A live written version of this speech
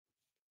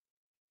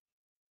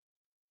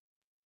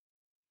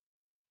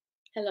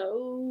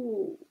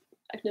Hello.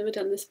 I've never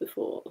done this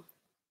before.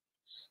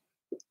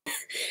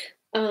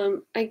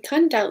 I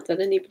kind of doubt that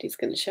anybody's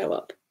going to show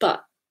up,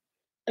 but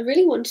I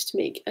really wanted to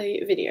make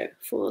a video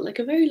for like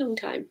a very long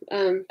time,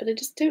 but I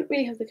just don't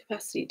really have the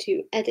capacity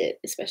to edit,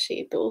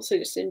 especially, but also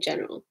just in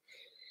general.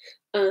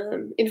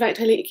 In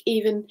fact, I like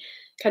even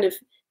kind of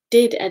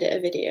did edit a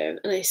video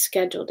and I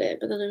scheduled it,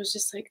 but then I was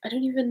just like, I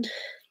don't even.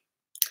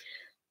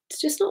 It's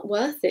just not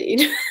worth it,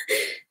 you know.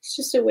 It's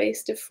just a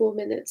waste of 4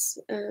 minutes.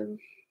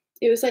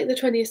 It was like the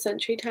 20th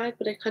century tag,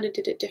 but I kind of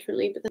did it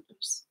differently. But then I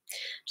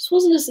just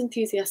wasn't as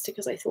enthusiastic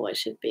as I thought I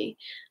should be.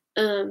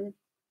 I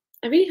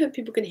really hope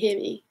people can hear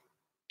me.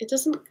 It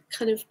doesn't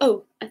kind of.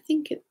 Oh, I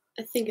think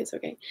it's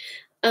okay.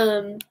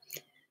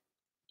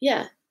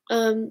 Yeah.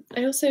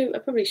 I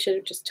probably should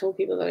have just told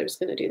people that I was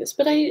going to do this,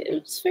 but it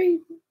was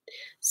very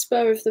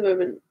spur of the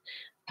moment.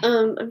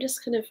 I'm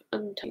just kind of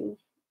untying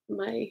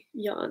my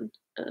yarn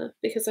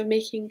because I'm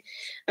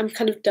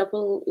kind of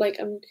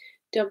I'm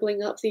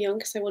doubling up the yarn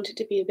because I want it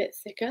to be a bit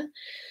thicker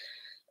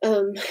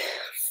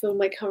for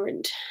my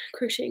current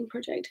crocheting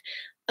project.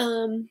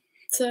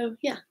 So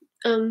yeah,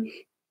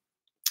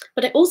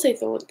 but I also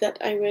thought that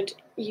I would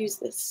use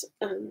this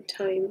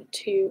time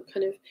to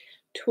kind of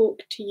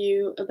talk to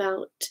you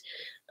about,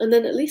 and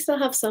then at least I'll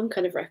have some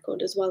kind of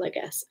record as well, I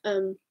guess.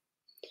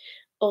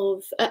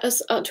 I'll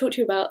talk to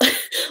you about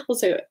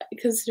also,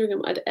 considering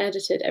I'm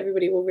edited,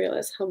 everybody will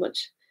realize how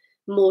much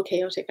more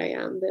chaotic I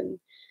am than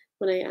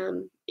when I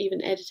am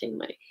even editing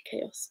my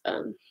chaos.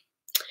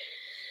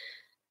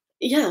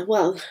 Yeah,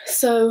 well,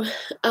 so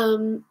I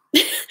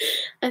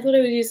thought I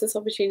would use this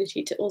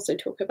opportunity to also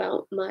talk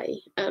about my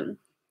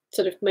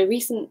sort of my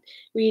recent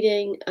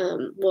reading,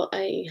 what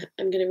I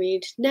am going to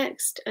read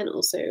next, and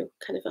also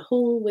kind of a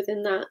haul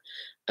within that,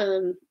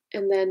 and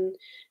then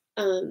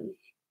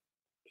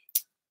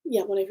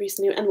yeah, what I've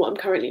recently and what I'm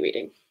currently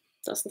reading.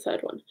 That's the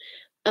third one.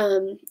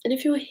 And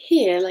if you're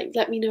here, like,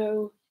 let me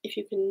know if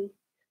you can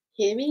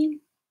hear me.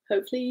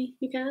 Hopefully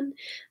you can.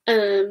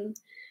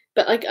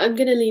 But like, I'm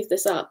gonna leave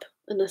this up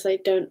unless I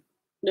don't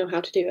know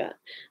how to do it,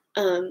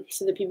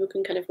 so that people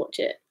can kind of watch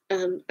it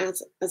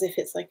as if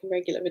it's like a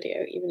regular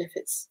video, even if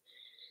it's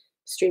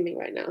streaming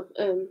right now.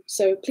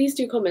 So please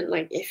do comment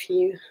like if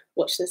you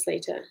watch this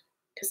later,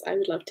 because I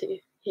would love to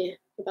hear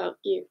about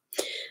you.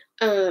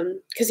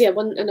 Because yeah,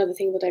 another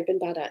thing that I've been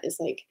bad at is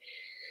like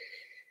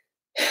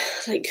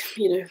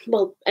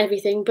well,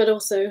 everything, but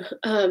also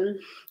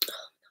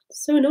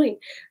so annoying.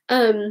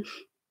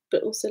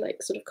 But also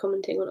like sort of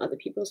commenting on other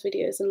people's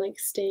videos and like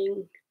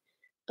staying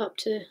up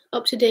to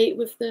date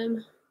with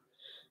them.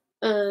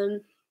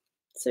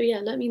 So yeah,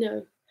 let me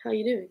know how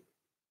you're doing.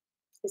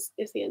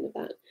 Is the end of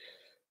that.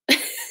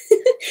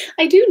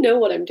 I do know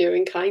what I'm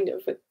doing kind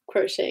of with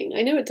crocheting.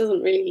 I know it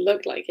doesn't really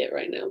look like it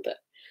right now, but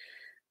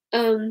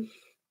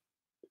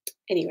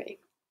anyway.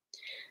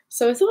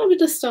 So I thought I would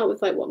just start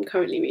with like what I'm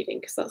currently reading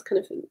because that's kind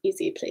of an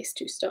easy place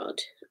to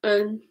start.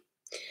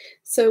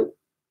 So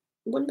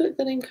one book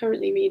that I'm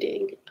currently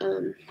reading,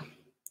 and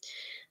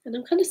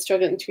I'm kind of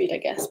struggling to read, I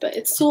guess, but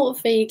it's sort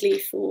of vaguely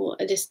for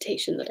a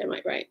dissertation that I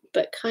might write,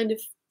 but kind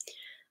of,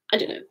 I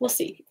don't know, we'll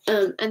see.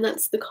 And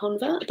that's The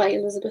Convert by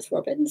Elizabeth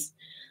Robbins,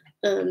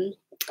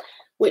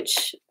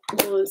 which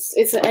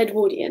it's an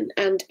Edwardian,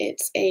 and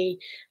it's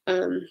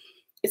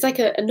like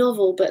a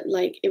novel, but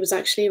like it was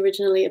actually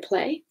originally a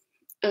play.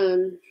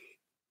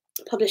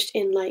 Published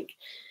in like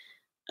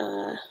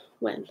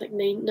when like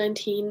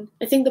 19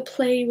 I think the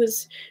play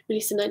was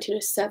released in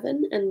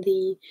 1907 and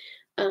the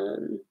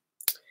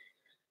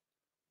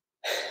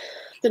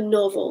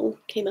novel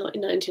came out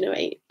in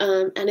 1908,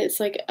 and it's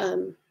like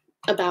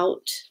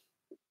about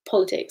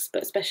politics,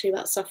 but especially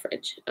about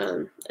suffrage,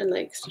 and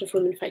like sort of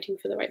women fighting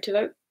for the right to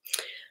vote.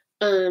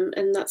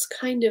 And that's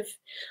kind of,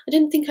 I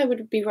didn't think I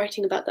would be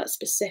writing about that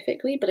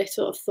specifically, but I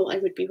sort of thought I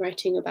would be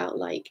writing about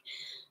like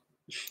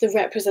the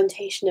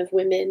representation of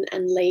women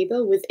and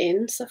labour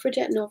within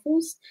suffragette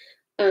novels,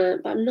 but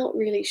I'm not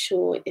really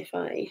sure if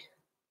I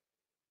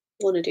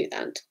want to do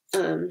that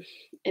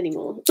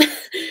anymore.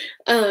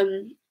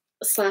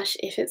 Slash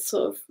if it's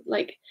sort of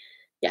like,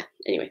 yeah,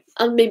 anyway,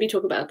 I'll maybe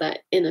talk about that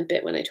in a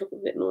bit when I talk a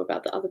bit more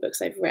about the other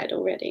books I've read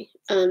already.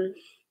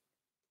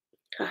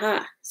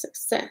 Haha,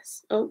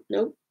 success. Oh,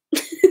 no.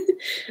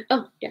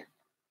 Oh, yeah.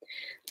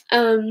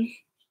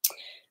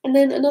 And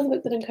then another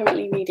book that I'm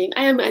currently reading,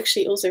 I am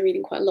actually also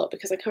reading quite a lot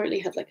because I currently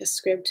have like a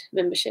Scribd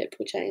membership,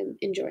 which I am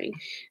enjoying.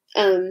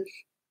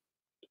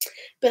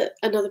 But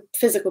another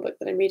physical book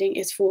that I'm reading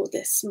is for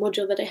this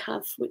module that I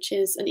have, which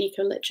is an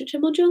eco-literature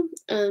module,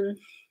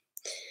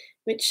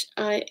 which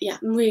I'm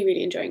really,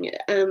 really enjoying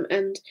it.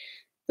 And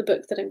the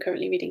book that I'm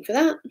currently reading for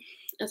that,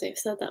 as I've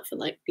said that for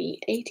like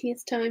the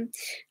 80th time,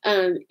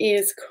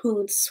 is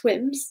called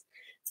Swims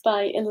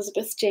by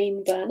Elizabeth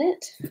Jane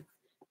Burnett.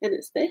 And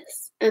it's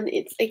this, and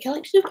it's a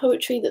collection of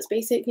poetry that's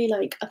basically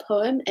like a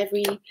poem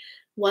every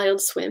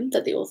wild swim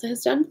that the author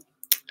has done,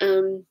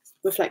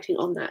 reflecting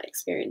on that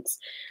experience.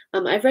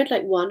 I've read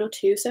like one or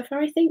two so far,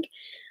 I think,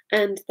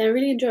 and they're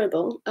really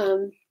enjoyable.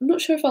 I'm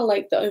not sure if I'll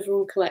like the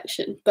overall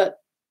collection,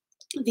 but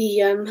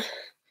the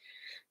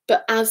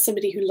but as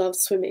somebody who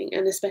loves swimming,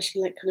 and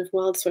especially like kind of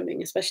wild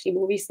swimming, especially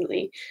more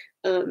recently,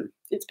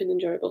 it's been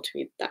enjoyable to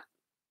read that.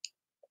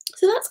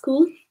 So that's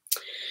cool.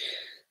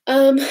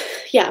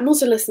 Yeah, I'm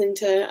also listening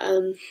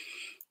to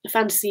a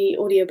fantasy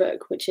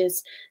audiobook, which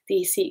is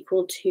the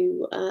sequel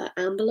to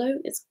Amberlough.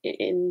 It's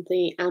in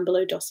the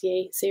Amberlough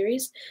dossier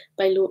series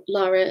by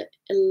Lara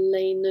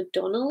Elena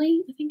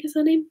Donnelly, I think is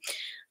her name.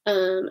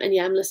 And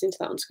yeah, I'm listening to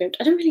that on script.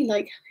 I don't really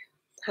like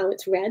how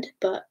it's read,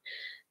 but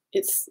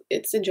it's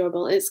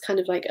enjoyable. It's kind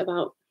of like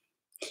about,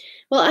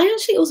 well, I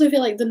actually also feel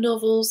like the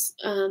novels,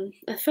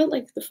 I felt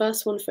like the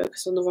first one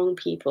focused on the wrong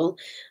people,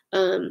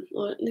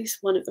 or at least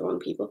one of the wrong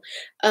people.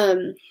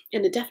 And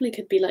it definitely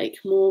could be like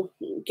more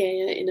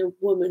gayer in a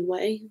woman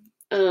way.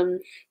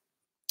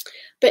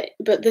 But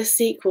this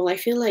sequel, I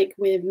feel like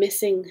we're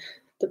missing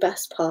the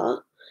best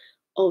part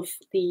of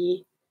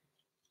the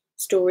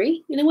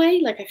story in a way.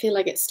 Like I feel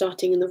like it's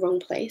starting in the wrong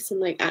place, and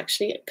like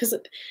actually, because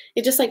it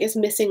just like is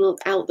missing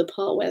out the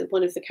part where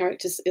one of the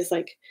characters is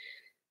like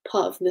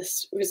part of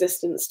this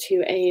resistance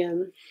to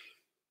a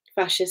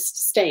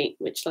fascist state,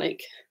 which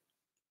like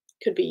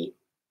could be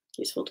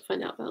useful to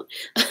find out about.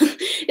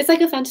 It's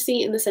like a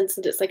fantasy in the sense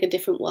that it's like a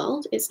different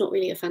world. It's not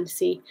really a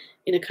fantasy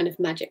in a kind of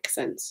magic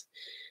sense,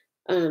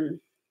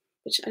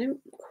 which I don't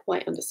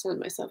quite understand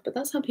myself, but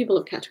that's how people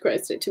have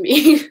categorized it to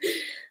me.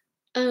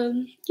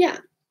 Yeah.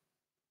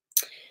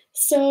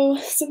 So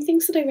some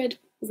things that I read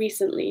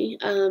recently.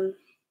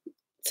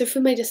 So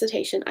for my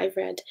dissertation, I've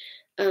read,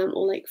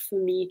 or like for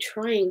me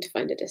trying to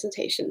find a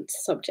dissertation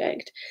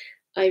subject,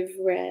 I've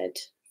read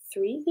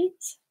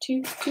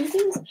two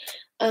things.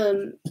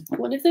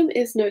 One of them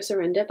is No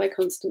Surrender by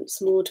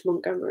Constance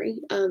Montgomery,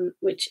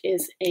 which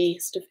is a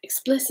sort of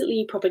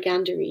explicitly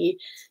propagandary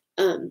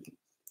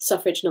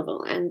suffrage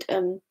novel.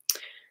 And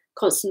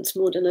Constance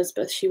Maud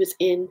Elizabeth, she was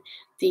in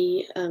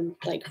the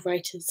like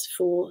Writers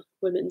for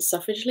Women's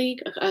Suffrage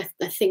League. I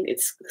think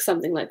it's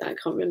something like that. I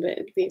can't remember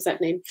the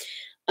exact name.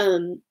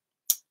 And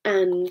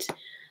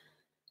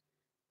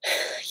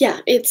yeah,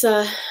 it's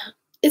an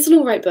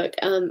all right book.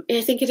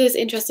 I think it is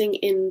interesting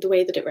in the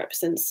way that it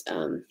represents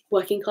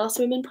working class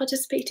women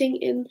participating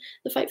in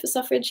the fight for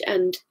suffrage,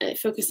 and it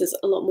focuses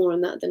a lot more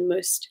on that than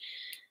most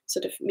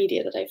sort of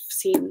media that I've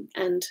seen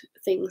and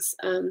things,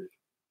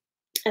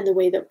 and the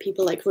way that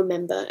people like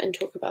remember and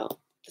talk about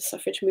the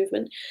suffrage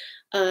movement.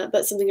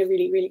 But something I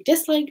really, really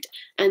disliked,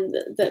 and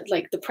that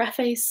like the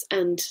preface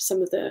and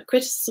some of the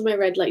criticism I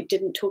read like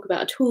didn't talk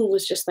about at all,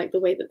 was just like the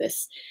way that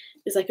this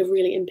is like a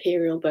really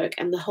imperial book,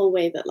 and the whole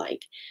way that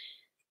like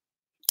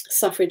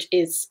suffrage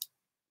is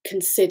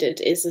considered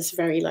is this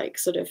very like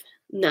sort of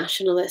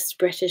nationalist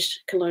British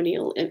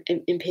colonial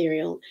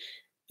imperial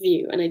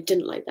view, and I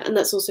didn't like that. And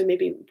that's also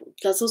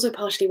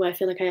partially why I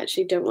feel like I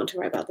actually don't want to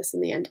write about this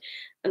in the end,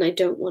 and I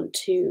don't want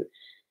to.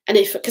 And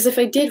because if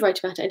I did write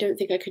about it, I don't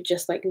think I could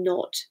just like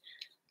not.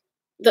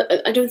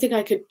 I don't think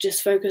I could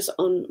just focus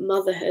on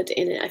motherhood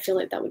in it. I feel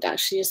like that would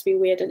actually just be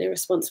weird and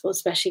irresponsible,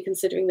 especially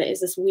considering there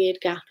is this weird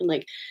gap, and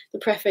like the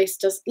preface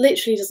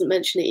literally doesn't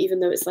mention it, even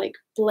though it's like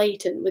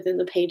blatant within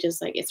the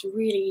pages. Like it's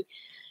really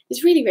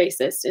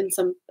racist in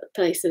some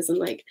places, and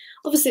like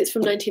obviously it's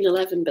from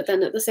 1911, but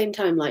then at the same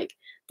time, like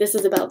this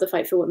is about the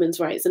fight for women's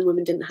rights, and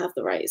women didn't have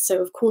the rights,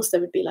 so of course there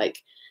would be like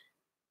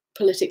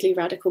politically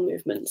radical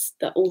movements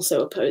that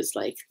also oppose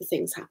like the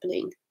things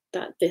happening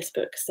that this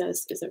book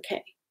says is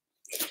okay.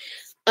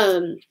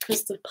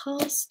 Because the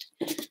past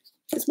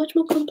is much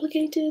more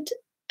complicated,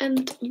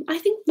 and I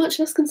think much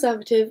less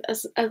conservative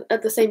as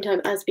at the same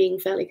time as being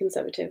fairly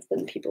conservative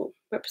than people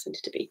represent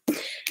it to be.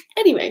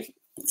 Anyway,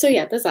 so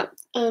yeah, there's that.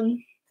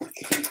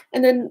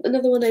 And then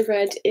another one I've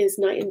read is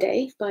Night and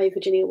Day by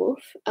Virginia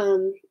Woolf.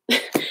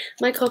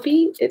 My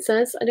copy, it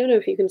says, I don't know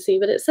if you can see,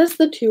 but it says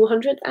the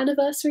 200th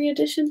anniversary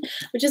edition,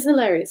 which is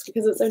hilarious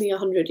because it's only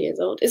 100 years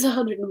old. It's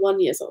 101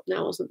 years old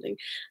now or something,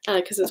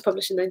 because it was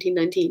published in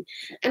 1919.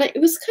 And it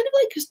was kind of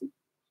like,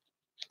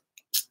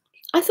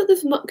 I thought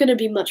this was going to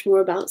be much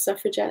more about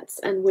suffragettes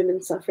and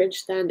women's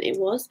suffrage than it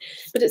was,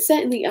 but it's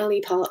set in the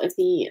early part of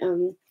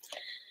the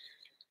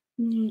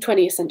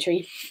 20th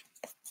century.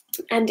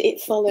 And it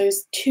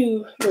follows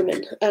two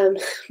women,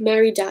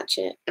 Mary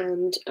Datchet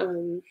and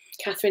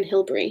Catherine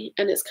Hilbery,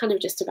 and it's kind of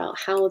just about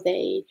how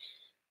they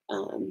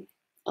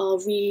are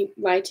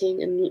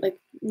rewriting and like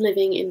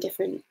living in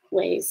different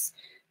ways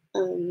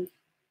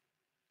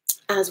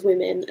as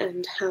women,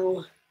 and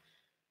how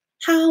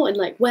and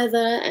like whether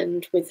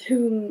and with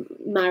whom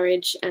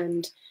marriage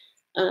and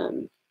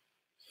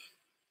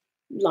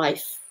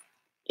life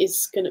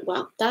is gonna.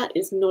 Wow, that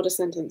is not a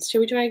sentence.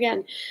 Shall we try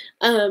again?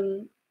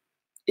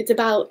 It's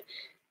about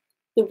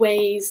the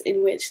ways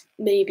in which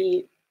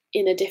maybe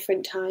in a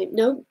different time.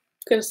 No,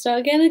 gonna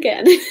start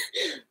again.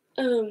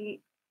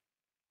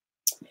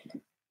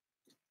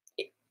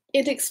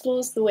 It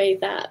explores the way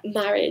that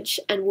marriage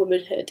and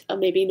womanhood are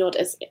maybe not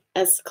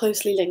as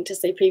closely linked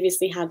as they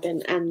previously had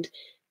been, and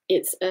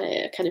it's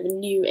a kind of a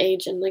new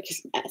age, and like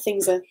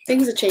things are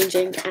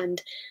changing,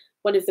 and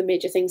one of the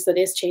major things that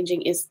is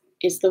changing is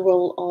the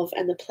role of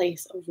and the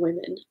place of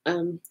women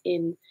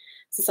in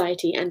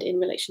society and in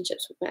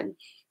relationships with men.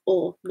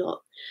 or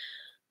not.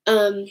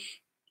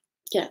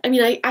 Yeah, I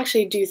mean, I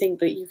actually do think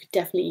that you could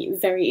definitely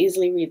very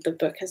easily read the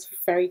book as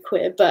very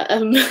queer, but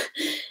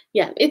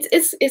yeah,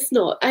 it's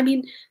not. I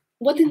mean,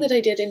 one thing that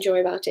I did enjoy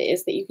about it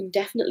is that you can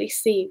definitely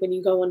see when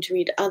you go on to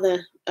read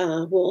other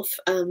Woolf,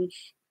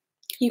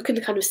 you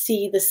can kind of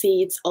see the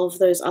seeds of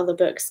those other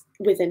books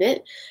within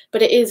it,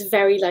 but it is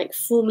very like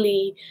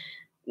formally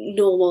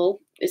normal.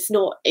 It's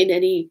not in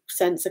any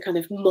sense a kind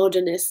of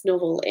modernist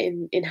novel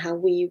in how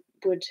we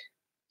would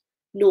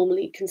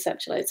normally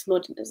conceptualize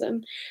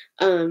modernism.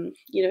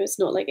 You know, it's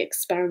not like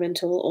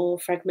experimental or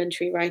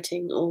fragmentary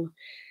writing or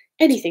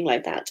anything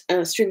like that.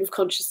 Stream of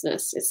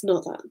consciousness, it's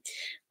not that.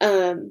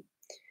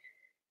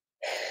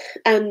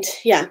 And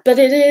yeah, but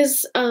it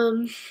is,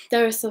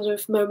 there are sort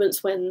of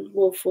moments when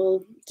Woolf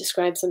will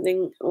describe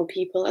something or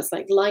people as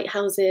like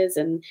lighthouses,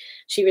 and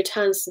she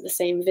returns to the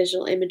same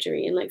visual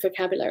imagery and like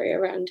vocabulary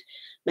around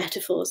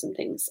metaphors and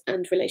things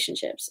and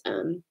relationships,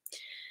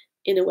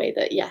 in a way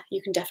that, yeah, you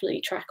can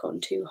definitely track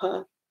onto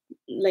her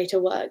later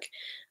work.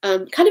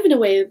 Kind of in a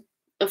way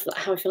of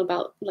how I feel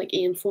about like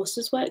Ian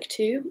Forster's work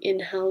too, in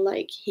how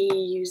like he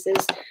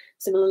uses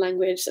similar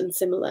language and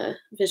similar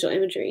visual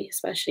imagery,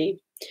 especially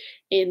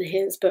in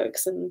his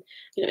books, and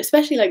you know,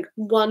 especially like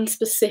one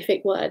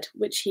specific word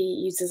which he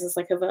uses as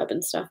like a verb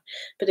and stuff,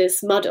 but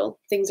is muddle.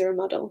 Things are a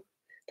muddle.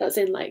 That's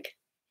in like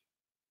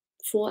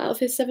 4 out of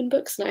his 7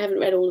 books, and I haven't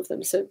read all of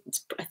them, so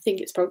I think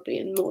it's probably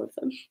in more of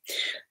them.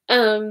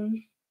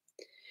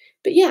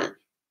 But yeah,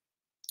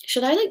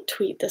 should I like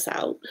tweet this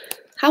out?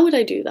 How would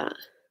I do that?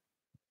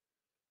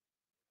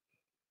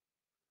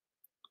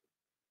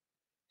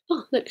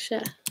 Oh, look,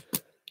 share.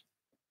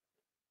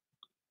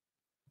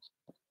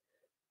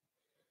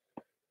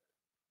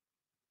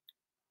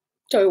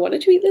 Do I want to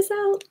tweet this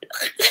out?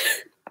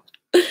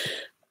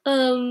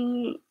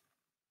 I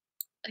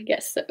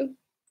guess so.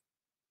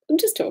 I'm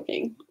just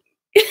talking.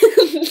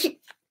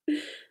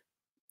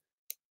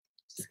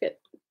 Just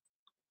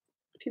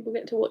people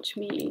get to watch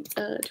me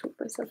talk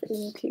myself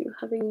into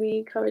having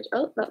the courage.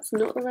 Oh, that's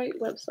not the right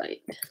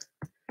website.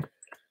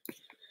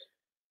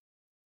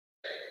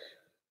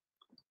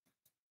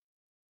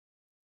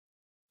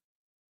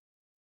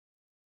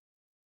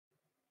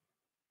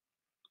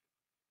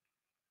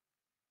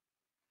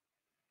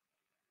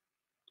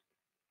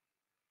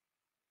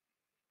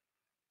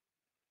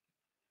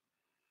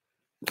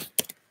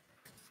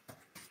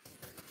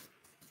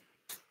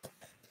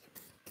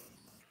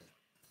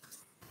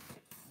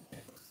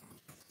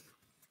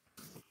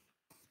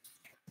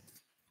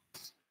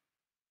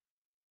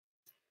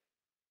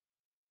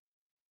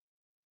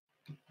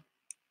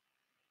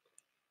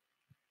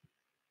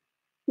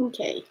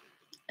 Okay,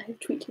 I've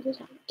tweeted it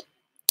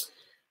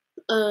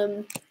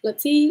out.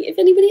 Let's see if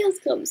anybody else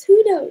comes.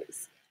 Who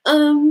knows?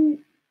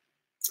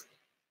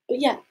 But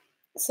yeah,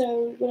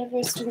 so whatever I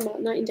was talking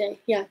about, night and day,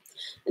 yeah.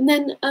 And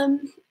then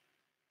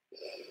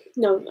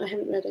no, I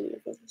haven't read any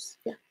of those.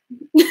 Yeah.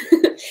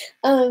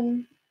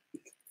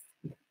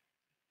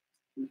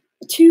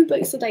 2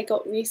 books that I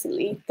got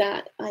recently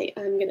that I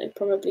am gonna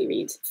probably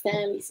read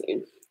fairly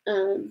soon.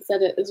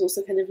 That is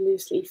also kind of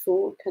loosely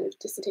for kind of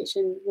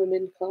dissertation,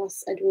 women,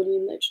 class,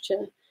 Edwardian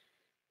literature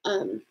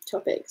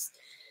topics.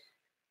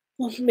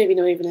 Well, maybe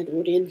not even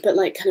Edwardian, but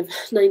like kind of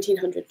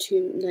 1900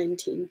 to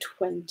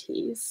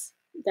 1920s,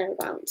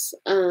 thereabouts.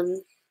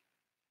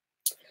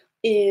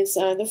 Is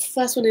the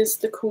first one is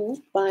The Call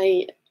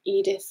by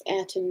Edith,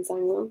 Ayrton,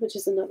 Zangwil, which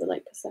is another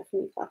like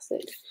Persephone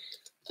classic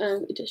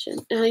edition.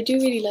 And I do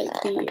really like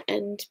the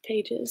end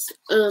pages.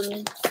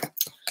 And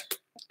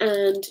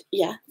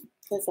yeah,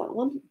 there's that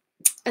one.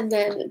 And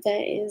then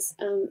there is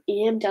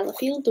E.M.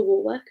 Delafield, The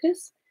War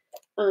Workers,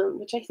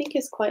 which I think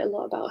is quite a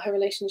lot about her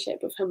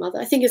relationship with her mother.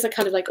 I think it's a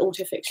kind of like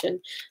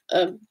autofiction,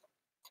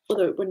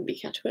 although it wouldn't be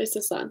categorized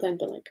as that then,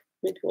 but like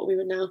maybe what we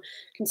would now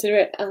consider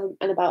it,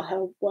 and about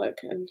her work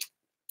and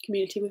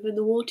community within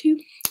the war too.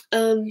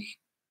 And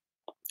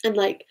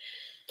like,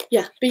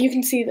 yeah, but you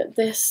can see that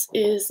this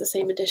is the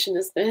same edition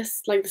as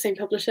this, like the same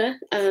publisher,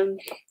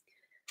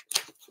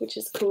 which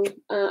is cool.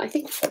 I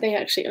think they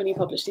actually only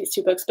published these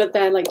 2 books, but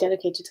they're like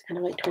dedicated to kind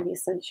of like 20th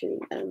century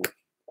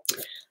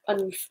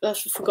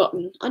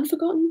unforgotten,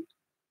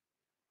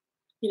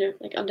 you know,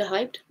 like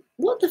underhyped.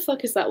 What the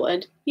fuck is that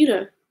word? You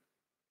know,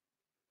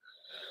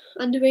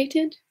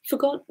 underrated,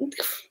 forgotten.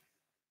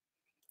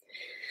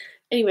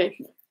 Anyway,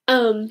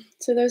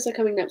 so those are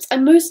coming next.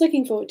 I'm most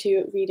looking forward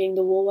to reading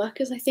The War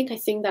Workers. I think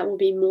that will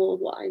be more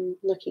what I'm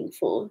looking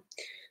for.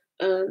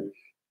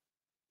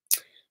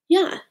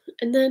 Yeah,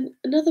 and then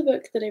another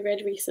book that I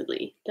read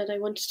recently that I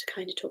wanted to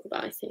kind of talk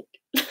about, I think,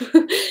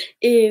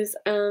 is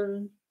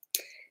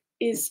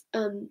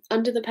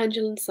Under the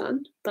Pendulum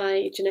Sun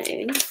by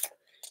Jeannette,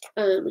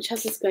 which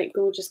has this like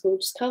gorgeous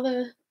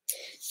cover.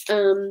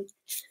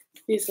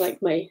 These are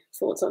like my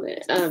thoughts on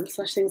it,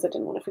 slash things I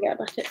didn't want to forget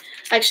about it.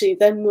 Actually,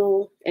 they're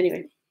more,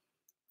 anyway,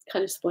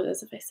 kind of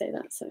spoilers if I say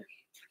that, so.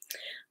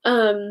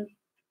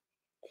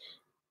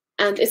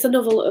 And it's a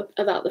novel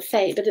about the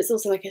Fae, but it's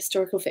also like a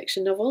historical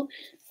fiction novel.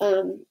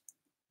 And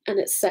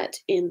it's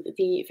set in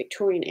the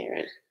Victorian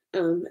era.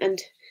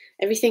 and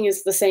everything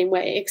is the same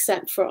way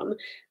except from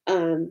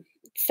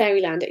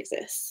fairyland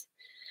exists.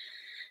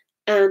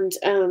 And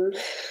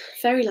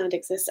fairyland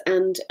exists,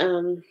 and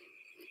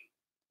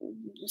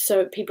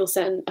so people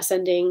are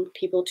sending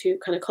people to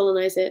kind of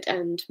colonize it,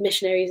 and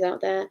missionaries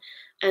out there,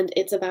 and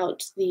it's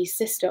about the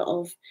sister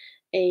of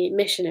a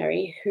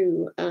missionary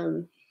who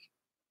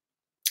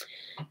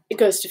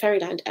goes to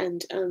fairyland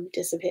and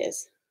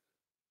disappears.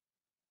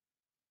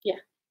 Yeah,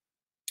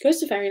 goes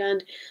to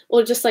fairyland,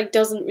 or just like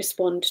doesn't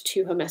respond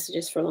to her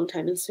messages for a long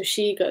time, and so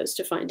she goes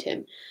to find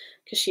him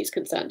because she's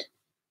concerned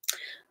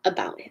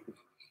about him.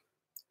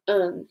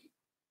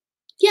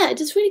 Yeah,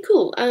 it is really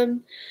cool.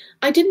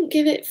 I didn't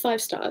give it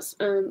 5 stars.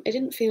 I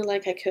didn't feel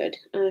like I could,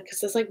 because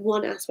there's like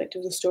one aspect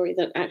of the story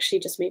that actually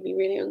just made me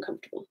really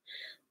uncomfortable.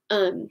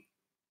 Um,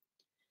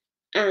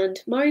 and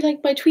Mari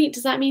liked my tweet.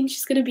 Does that mean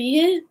she's gonna be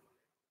here?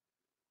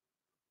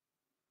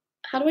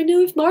 How do I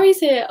know if Mari's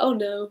here? Oh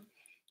no.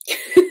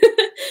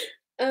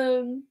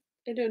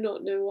 I do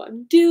not know what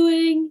I'm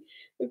doing.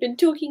 We've been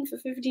talking for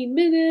 15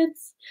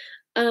 minutes.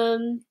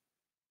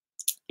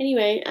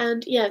 Anyway,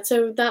 and yeah,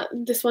 so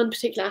this one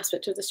particular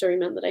aspect of the story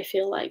meant that I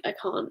feel like I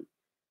can't.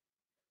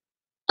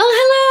 Oh,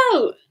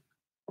 hello!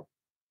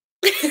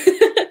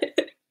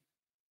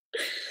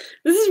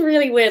 This is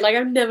really weird. Like,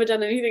 I've never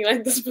done anything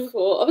like this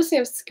before. Obviously,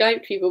 I've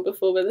Skyped people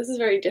before, but this is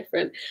very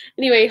different.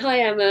 Anyway,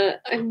 hi, Emma.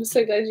 I'm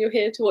so glad you're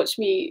here to watch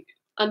me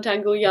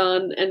untangle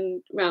yarn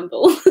and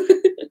ramble.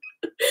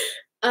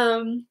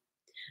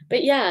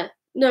 But yeah,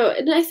 no,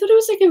 and I thought it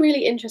was like a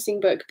really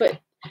interesting book,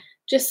 but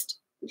just,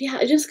 yeah,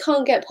 I just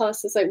can't get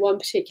past this like one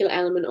particular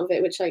element of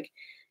it, which like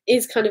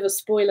is kind of a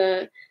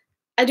spoiler.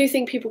 I do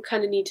think people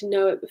kind of need to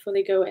know it before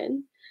they go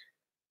in.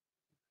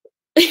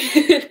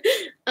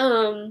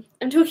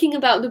 I'm talking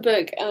about the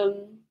book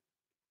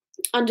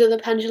Under the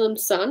Pendulum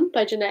Sun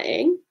by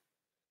Jeannette.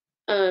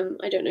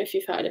 I don't know if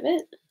you've heard of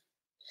it.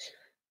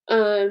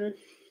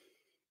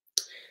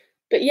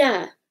 But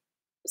yeah,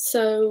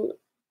 so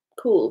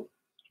cool.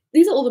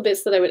 These are all the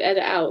bits that I would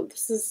edit out.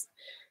 This is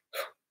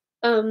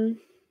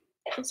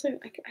also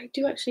I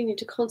do actually need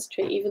to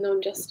concentrate even though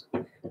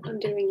I'm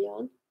doing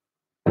yarn.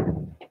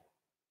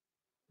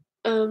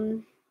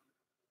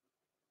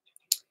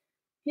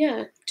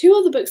 Yeah, 2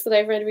 other books that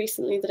I've read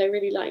recently that I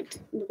really liked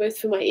were both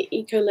for my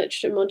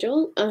eco-literature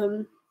module.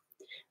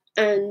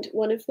 And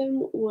one of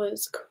them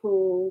was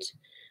called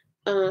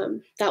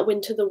That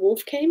Winter the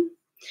Wolf Came.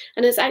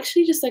 And it's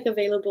actually just like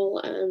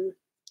available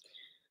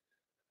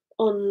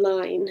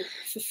online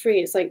for free.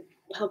 It's like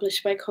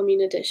published by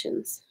Commune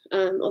Editions.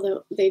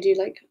 Although they do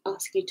like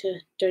ask you to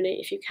donate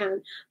if you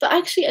can. But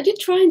actually I did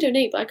try and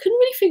donate, but I couldn't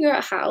really figure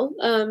out how.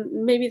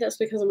 Maybe that's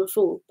because I'm a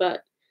fool,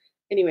 but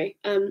anyway,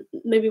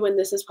 maybe when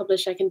this is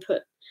published I can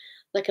put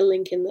like a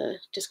link in the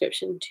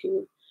description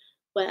to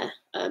where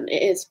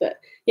it is. But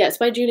yeah, it's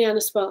by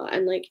Juliana Spar,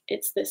 and like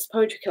it's this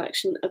poetry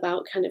collection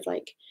about kind of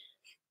like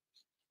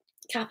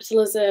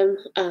capitalism,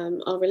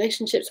 our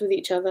relationships with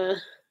each other,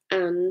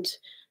 and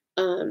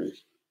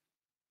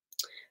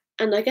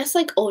I guess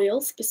like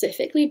oil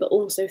specifically, but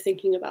also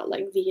thinking about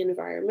like the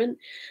environment.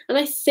 And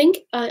I think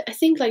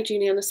like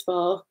Juliana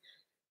Spar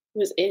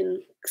was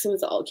in some of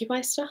the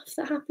Occupy stuff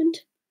that happened.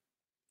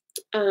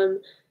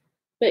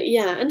 But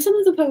yeah, and some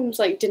of the poems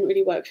like didn't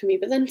really work for me,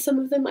 but then some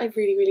of them I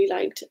really, really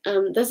liked.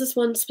 There's this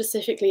one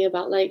specifically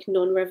about like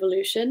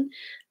non-revolution,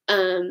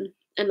 and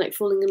like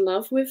falling in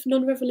love with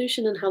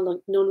non-revolution, and how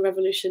like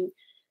non-revolution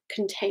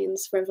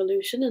contains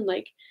revolution, and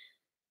like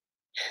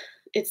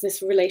it's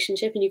this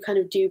relationship and you kind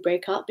of do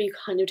break up, but you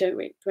kind of don't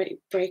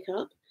break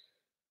up.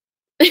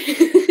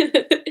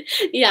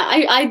 Yeah,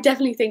 I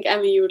definitely think,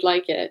 Emma, you would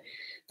like it.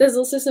 There's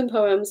also some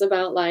poems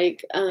about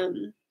like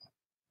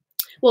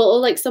well, or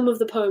like some of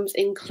the poems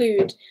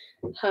include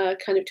her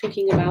kind of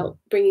talking about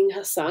bringing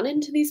her son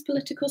into these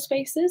political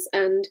spaces,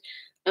 and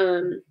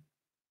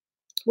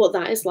what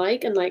that is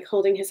like, and like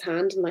holding his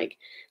hand, and like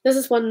there's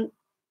this one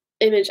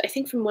image I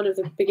think from one of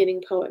the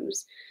beginning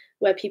poems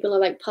where people are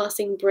like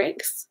passing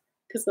bricks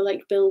because they're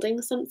like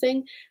building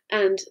something,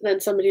 and then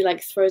somebody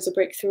like throws a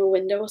brick through a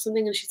window or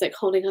something, and she's like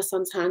holding her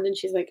son's hand, and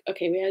she's like,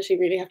 okay, we actually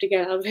really have to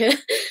get out of here.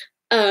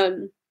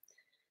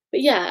 But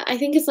yeah, I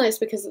think it's nice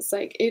because it's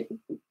like it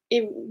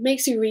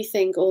makes you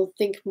rethink or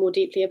think more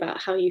deeply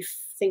about how you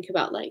think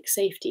about like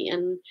safety,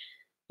 and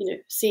you know,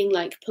 seeing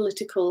like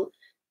political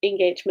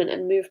engagement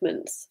and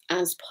movements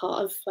as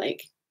part of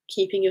like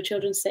keeping your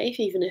children safe,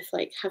 even if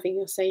like having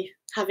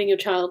your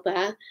child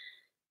there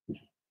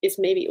is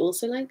maybe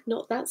also like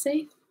not that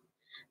safe.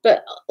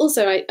 But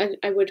also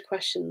I would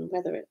question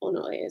whether or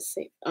not it is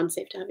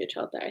unsafe to have your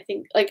child there. I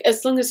think like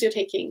as long as you're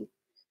taking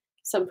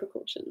some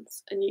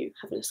precautions and you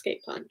have an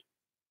escape plan,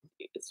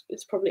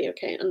 it's probably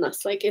okay,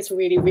 unless like it's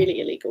really, really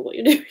illegal what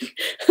you're doing.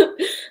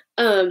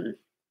 And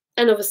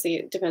obviously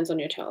it depends on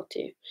your child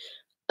too.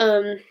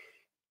 But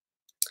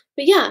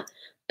yeah,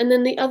 and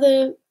then the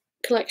other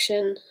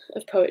collection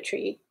of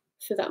poetry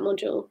for that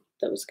module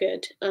that was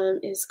good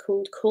is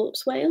called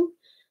Corpse Whale,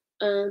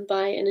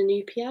 by an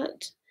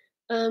Inupiat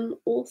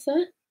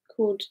author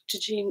called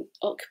Jeannette,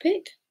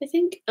 Okpik, I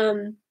think.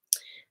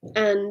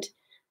 And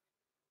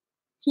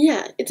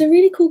yeah, it's a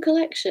really cool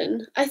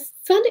collection. I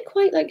found it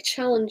quite like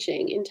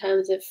challenging in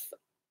terms of,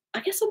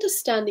 I guess,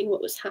 understanding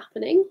what was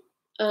happening.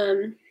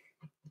 Um,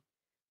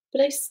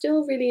 but I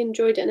still really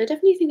enjoyed it, and I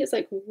definitely think it's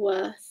like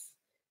worth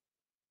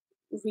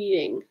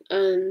reading.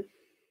 And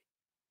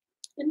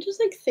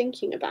just like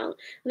thinking about.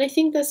 And I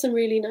think there's some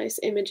really nice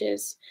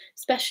images,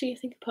 especially I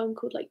think a poem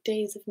called like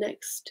Days of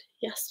Next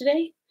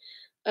Yesterday.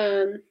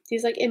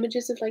 These like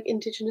images of like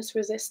indigenous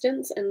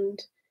resistance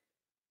and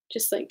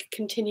just like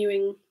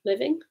continuing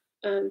living,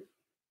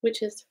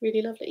 which is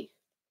really lovely.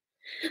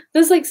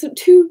 There's like some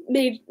two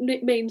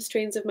main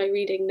strains of my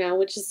reading now,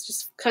 which is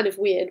just kind of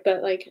weird,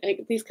 but like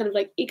these kind of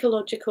like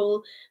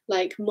ecological,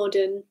 like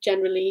modern,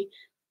 generally,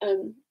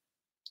 um,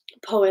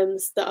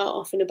 poems that are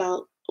often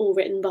about all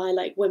written by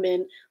like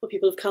women or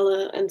people of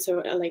color, and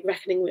so are like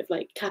reckoning with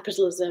like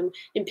capitalism,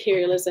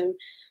 imperialism,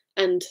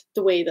 and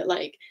the way that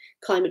like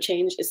climate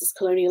change is this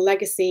colonial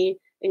legacy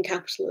and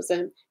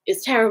capitalism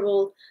is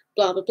terrible,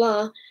 blah blah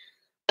blah.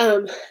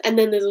 And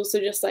then there's also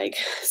just like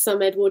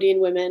some Edwardian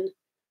women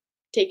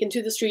taken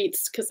to the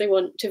streets because they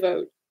want to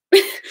vote.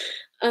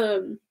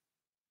 um,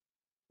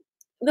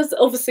 that's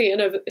obviously an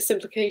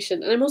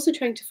oversimplification, and I'm also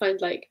trying to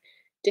find like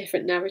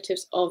different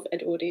narratives of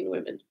Edwardian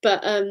women.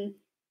 But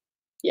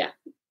yeah,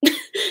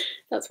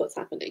 that's what's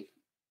happening.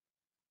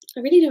 I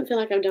really don't feel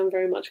like I've done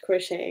very much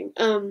crocheting.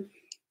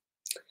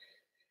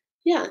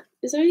 Yeah,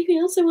 is there anything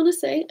else I want to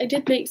say? I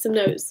did make some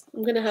notes.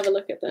 I'm gonna have a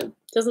look at them.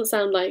 Doesn't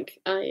sound like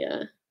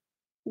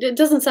it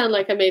doesn't sound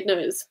like I made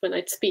notes when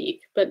I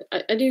speak, but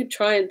I do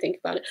try and think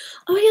about it.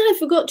 Oh yeah, I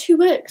forgot two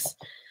books.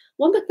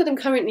 One book that I'm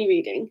currently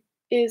reading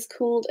is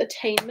called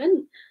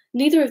Attainment.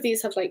 Neither of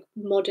these have like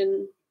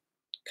modern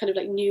kind of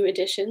like new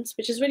editions,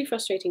 which is really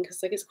frustrating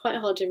because like it's quite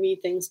hard to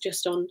read things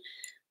just on,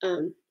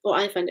 or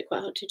I find it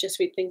quite hard to just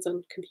read things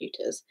on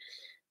computers.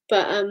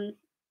 But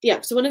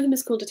yeah, so one of them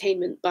is called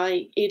Attainment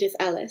by Edith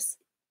Ellis,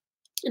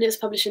 and it was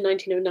published in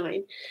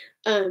 1909.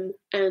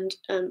 And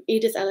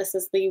Edith Ellis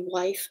is the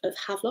wife of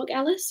Havelock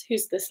Ellis,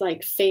 who's this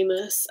like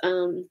famous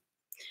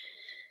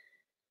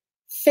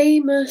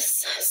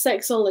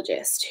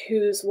sexologist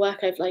whose work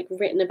I've like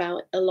written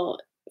about a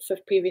lot for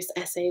previous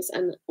essays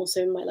and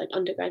also in my like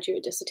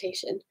undergraduate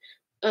dissertation.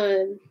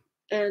 Um,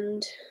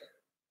 and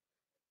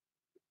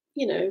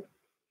you know,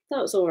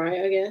 that was all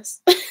right, I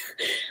guess.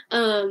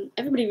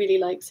 Everybody really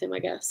likes him, I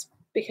guess,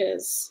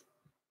 because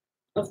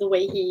of the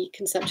way he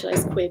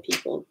conceptualized queer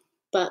people,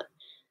 but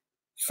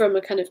from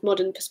a kind of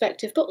modern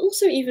perspective, but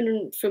also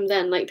even from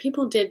then, like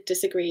people did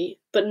disagree,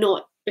 but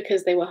not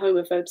because they were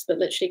homophobes, but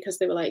literally because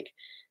they were like,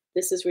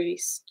 this is really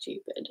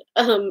stupid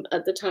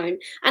at the time,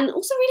 and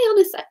also really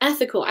honest,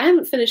 ethical. I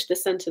haven't finished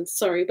this sentence,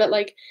 sorry, but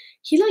like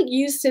he like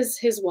used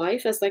his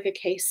wife as like a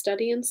case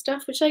study and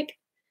stuff, which like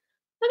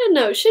I don't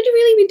know, should you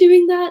really be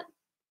doing that?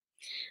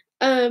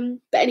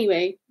 But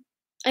anyway,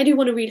 I do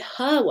want to read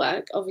her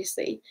work,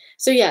 obviously.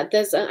 So yeah,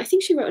 there's I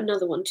think she wrote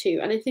another one too,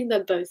 and I think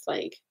they're both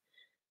like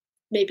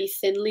maybe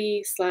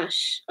thinly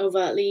slash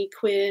overtly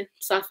queer,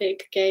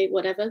 sapphic, gay,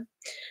 whatever.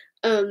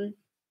 Um,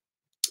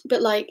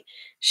 but like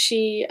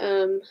she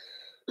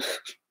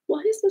why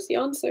is this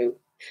yarn so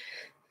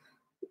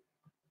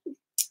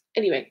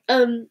anyway,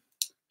 so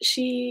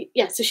she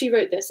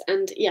wrote this,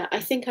 and yeah, I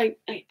think I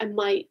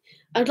might,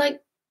 I'd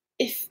like,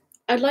 if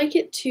I'd like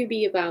it to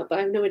be about, but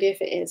I have no idea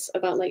if it is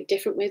about like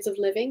different ways of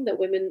living that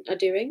women are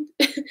doing.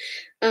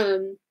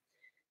 um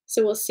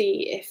so we'll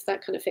see if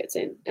that kind of fits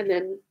in. And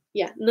then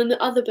yeah, and then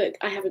the other book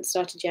I haven't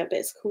started yet, but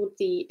it's called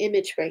The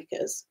Image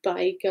Breakers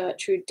by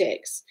Gertrude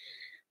Dix,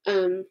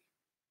 um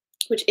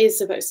which is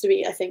supposed to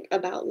be, I think,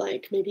 about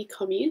like maybe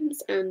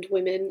communes and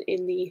women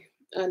in the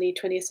early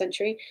 20th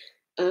century.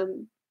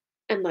 Um,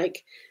 and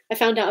like I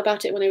found out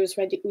about it when I was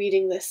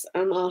reading this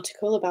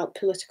article about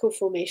political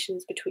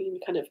formations between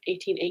kind of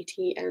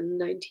 1880 and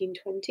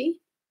 1920.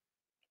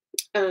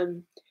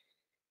 Um,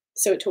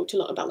 so it talked a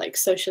lot about like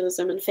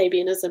socialism and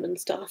Fabianism and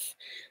stuff.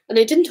 And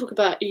I didn't talk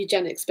about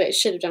eugenics, but it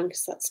should have done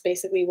because that's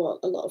basically what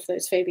a lot of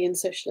those Fabian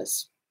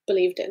socialists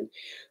believed in.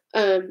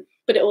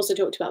 But it also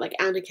talked about like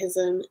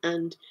anarchism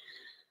and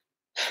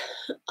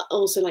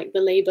also like the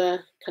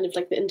Labour, kind of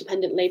like the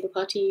independent Labour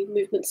Party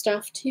movement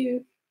stuff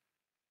too.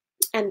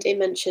 And it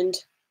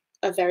mentioned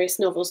various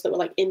novels that were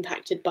like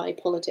impacted by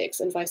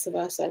politics and vice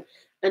versa.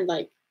 And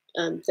like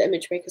The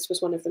Image Breakers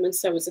was one of them, and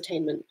so was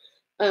Attainment.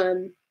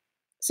 So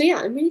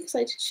yeah, I'm really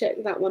excited to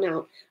check that one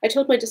out. I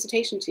told my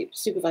dissertation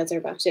supervisor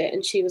about it,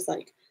 and she was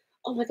like,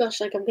 "Oh my gosh,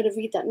 like I'm going to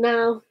read that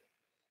now,"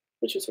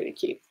 which was really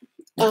cute.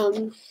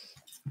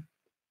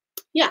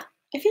 Yeah,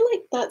 I feel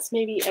like that's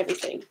maybe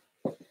everything.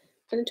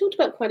 And I talked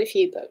about quite a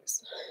few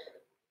books.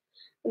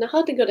 And I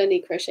hardly got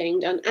any crocheting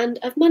done, and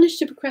I've managed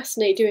to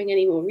procrastinate doing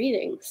any more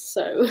readings,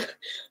 so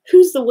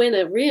who's the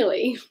winner,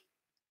 really?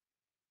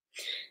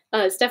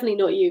 It's definitely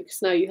not you,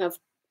 because now you have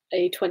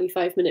a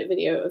 25-minute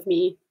video of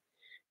me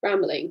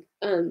rambling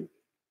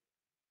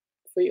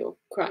for your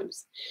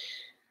crimes.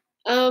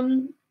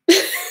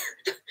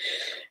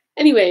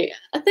 Anyway,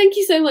 thank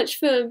you so much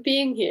for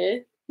being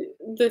here.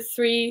 the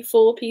 3,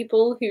 4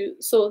 people who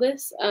saw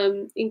this,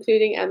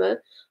 including Emma.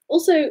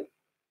 Also,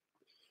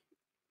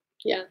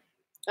 yeah.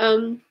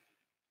 I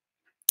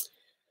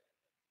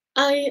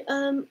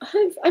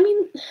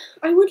mean,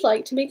 I would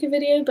like to make a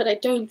video, but I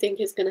don't think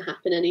it's going to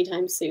happen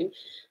anytime soon.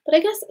 But I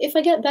guess if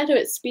I get better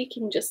at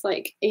speaking just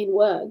like in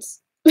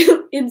words,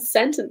 in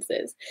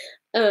sentences,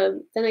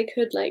 then I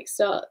could like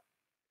start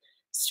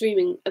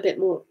streaming a bit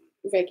more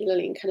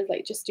regularly and kind of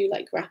like just do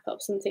like wrap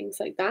ups and things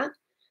like that.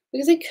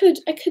 Because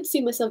I could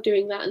see myself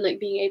doing that and like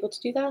being able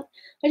to do that.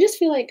 I just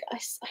feel like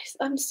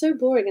I'm so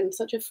boring and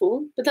such a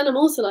fool. But then I'm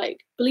also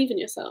like, believe in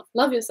yourself,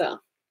 love yourself,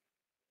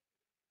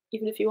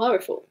 even if you are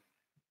a fool.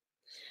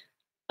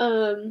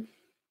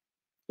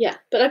 Yeah,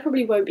 but I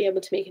probably won't be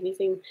able to make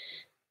anything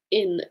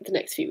in the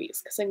next few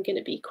weeks because I'm going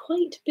to be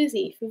quite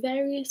busy for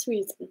various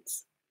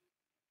reasons.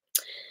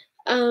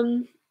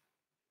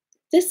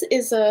 This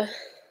is a.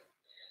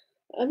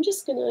 I'm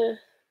just gonna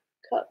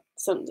cut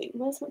something.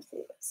 Where's my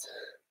fingers?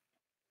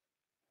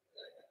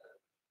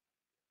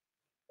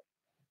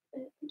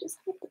 I just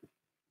had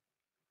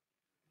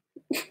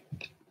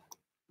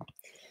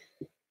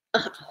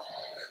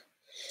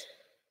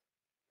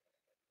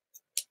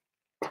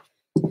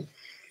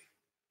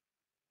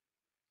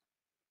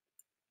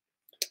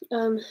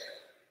them.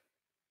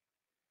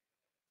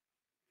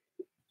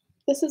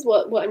 This is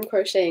what I'm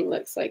crocheting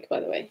looks like,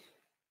 by the way.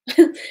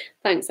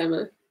 Thanks,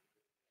 Emma.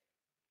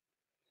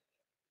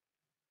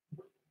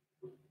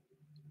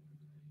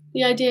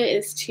 The idea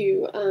is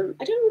to,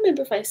 I don't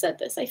remember if I said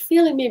this. I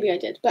feel like maybe I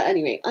did, but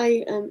anyway,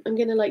 I'm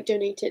gonna like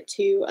donate it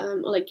to,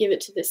 or like give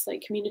it to this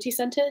like community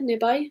centre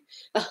nearby.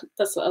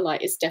 That's what I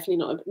like. It's definitely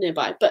not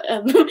nearby, but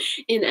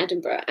in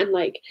Edinburgh, and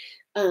like,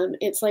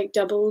 it's like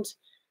doubled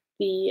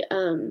the,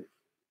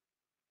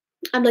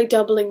 I'm like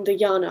doubling the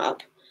yarn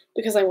up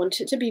because I want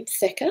it to be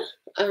thicker,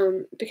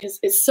 because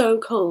it's so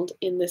cold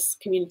in this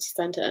community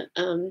centre,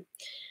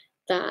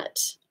 that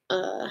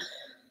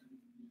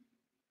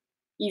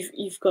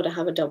you've got to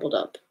have a doubled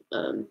up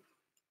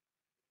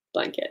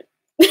blanket.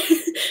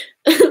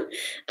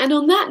 And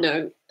on that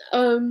note,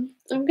 I'm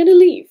gonna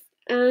leave,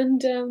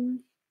 and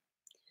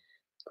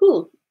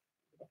cool.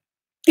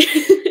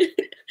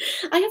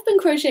 I have been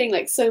crocheting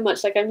like so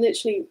much, like I'm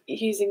literally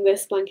using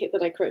this blanket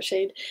that I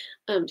crocheted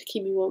to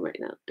keep me warm right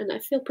now, and I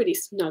feel pretty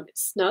snug.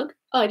 Snug?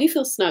 Oh, I do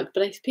feel snug,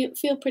 but I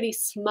feel pretty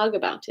smug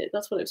about it.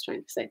 That's what I was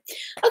trying to say.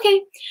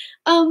 Okay,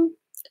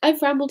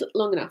 I've rambled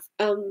long enough.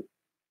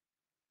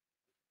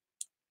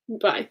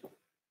 Bye.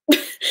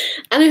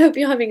 And I hope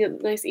you're having a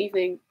nice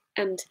evening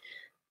and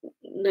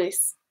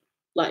nice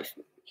life,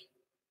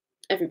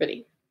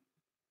 everybody,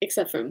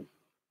 except from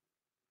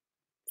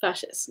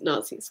fascists,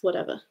 Nazis,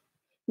 whatever.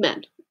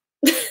 Men.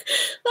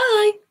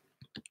 Bye.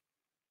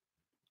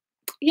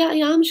 Yeah,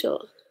 I'm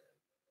sure.